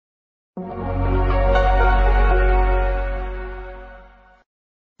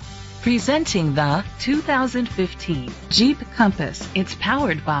Presenting the 2015 Jeep Compass. It's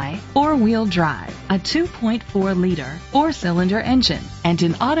powered by four-wheel drive, a 2.4-liter four-cylinder engine, and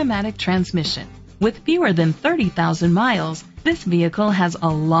an automatic transmission. With fewer than 30,000 miles, this vehicle has a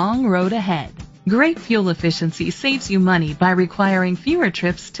long road ahead. Great fuel efficiency saves you money by requiring fewer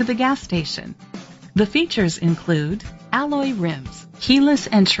trips to the gas station. The features include alloy rims, keyless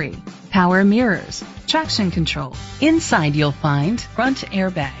entry, power mirrors, traction control. Inside you'll find front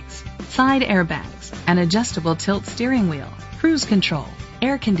airbags, side airbags, an adjustable tilt steering wheel, cruise control,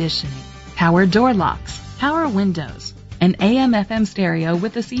 air conditioning, power door locks, power windows, an AM/FM stereo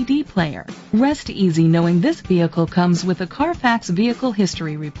with a CD player. Rest easy knowing this vehicle comes with a Carfax Vehicle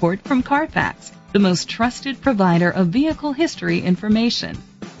History Report from Carfax, the most trusted provider of vehicle history information.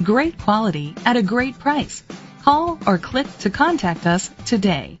 Great quality at a great price. Call or click to contact us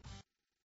today.